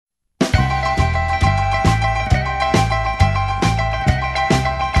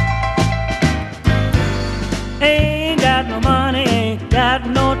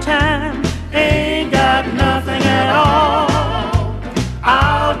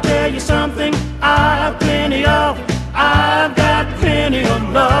you something I've plenty of. I've got plenty of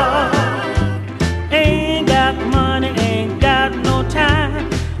love. Ain't got money, ain't got no time,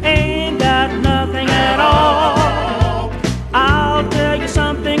 ain't got nothing at all. I'll tell you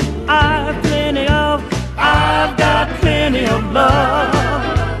something I've plenty of. I've got plenty of love.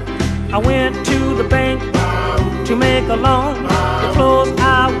 I went to the bank to make a loan. The clothes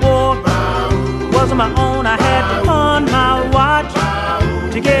I wore wasn't my own. I had to pawn my watch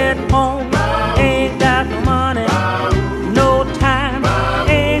to get home. Ain't got no money, no time,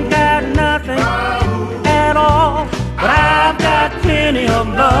 ain't got nothing at all. But I've got plenty of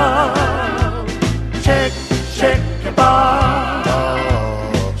love. Shake, shake your ball.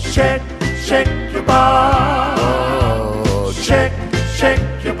 Shake, shake your ball. Shake,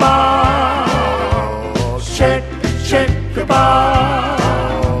 shake your ball. Shake, shake your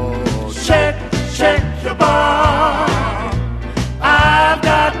ball. Shake, shake your ball. I've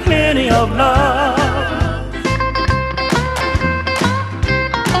got plenty of love.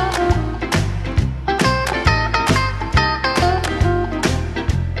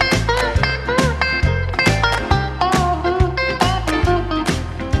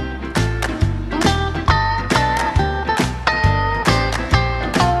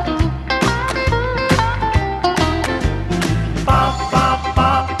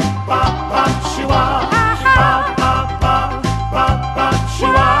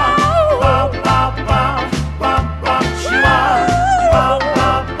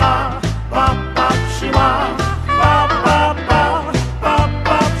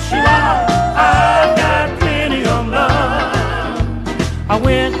 I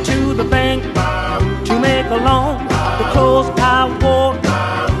went to the bank to make a loan.